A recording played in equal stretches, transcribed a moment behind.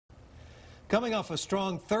Coming off a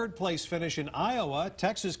strong third-place finish in Iowa,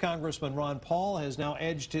 Texas Congressman Ron Paul has now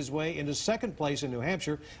edged his way into second place in New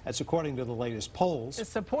Hampshire. That's according to the latest polls.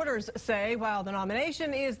 Supporters say while the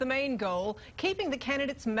nomination is the main goal, keeping the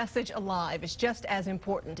candidate's message alive is just as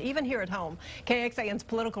important, even here at home. KXAN's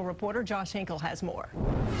political reporter Josh Hinkle has more.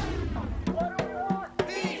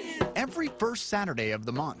 Every first Saturday of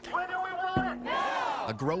the month,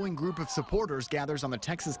 a growing group of supporters gathers on the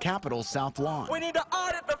Texas Capitol's South Lawn. We need to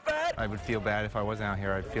audit the Fed. I would feel bad if I wasn't out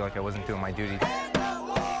here. I'd feel like I wasn't doing my duty.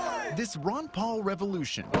 This Ron Paul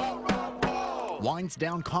revolution winds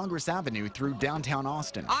down Congress Avenue through downtown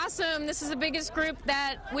Austin. Awesome. This is the biggest group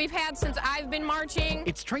that we've had since I've been marching.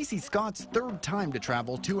 It's Tracy Scott's third time to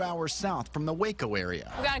travel 2 hours south from the Waco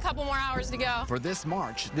area. We've got a couple more hours to go. For this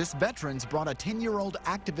march, this veteran's brought a 10-year-old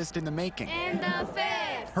activist in the making. And the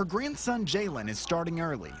Fed. Her grandson Jalen is starting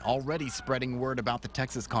early, already spreading word about the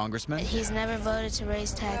Texas congressman. He's never voted to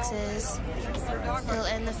raise taxes. He'll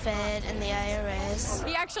end the Fed and the IRS.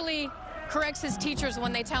 He actually corrects his teachers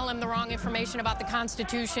when they tell him the wrong information about the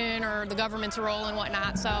Constitution or the government's role and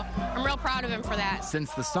whatnot, so I'm real proud of him for that.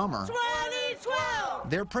 Since the summer, 2012.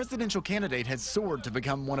 their presidential candidate has soared to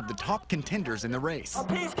become one of the top contenders in the race. A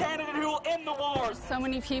peace candidate who will end the wars. So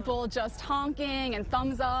many people just honking and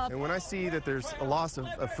thumbs up. And when I see that there's a loss of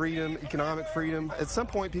freedom, economic freedom, at some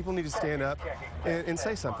point people need to stand up and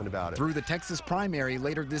say something about it. Through the Texas primary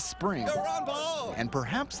later this spring, Go Ron Paul. and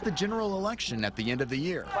perhaps the general election at the end of the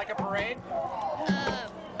year. Like a parade?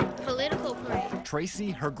 Political parade.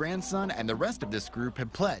 Tracy, her grandson, and the rest of this group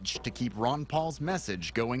have pledged to keep Ron Paul's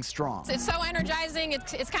message going strong. It's so energizing.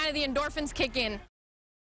 It's kind of the endorphins kick in.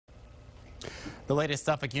 The latest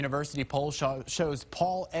Suffolk University poll shows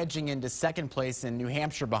Paul edging into second place in New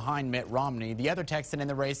Hampshire behind Mitt Romney. The other Texan in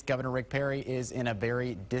the race, Governor Rick Perry, is in a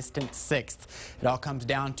very distant sixth. It all comes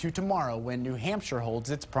down to tomorrow when New Hampshire holds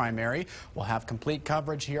its primary. We'll have complete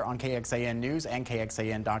coverage here on KXAN News and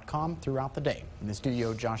KXAN.com throughout the day. In the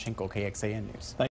studio, Josh Hinkle, KXAN News.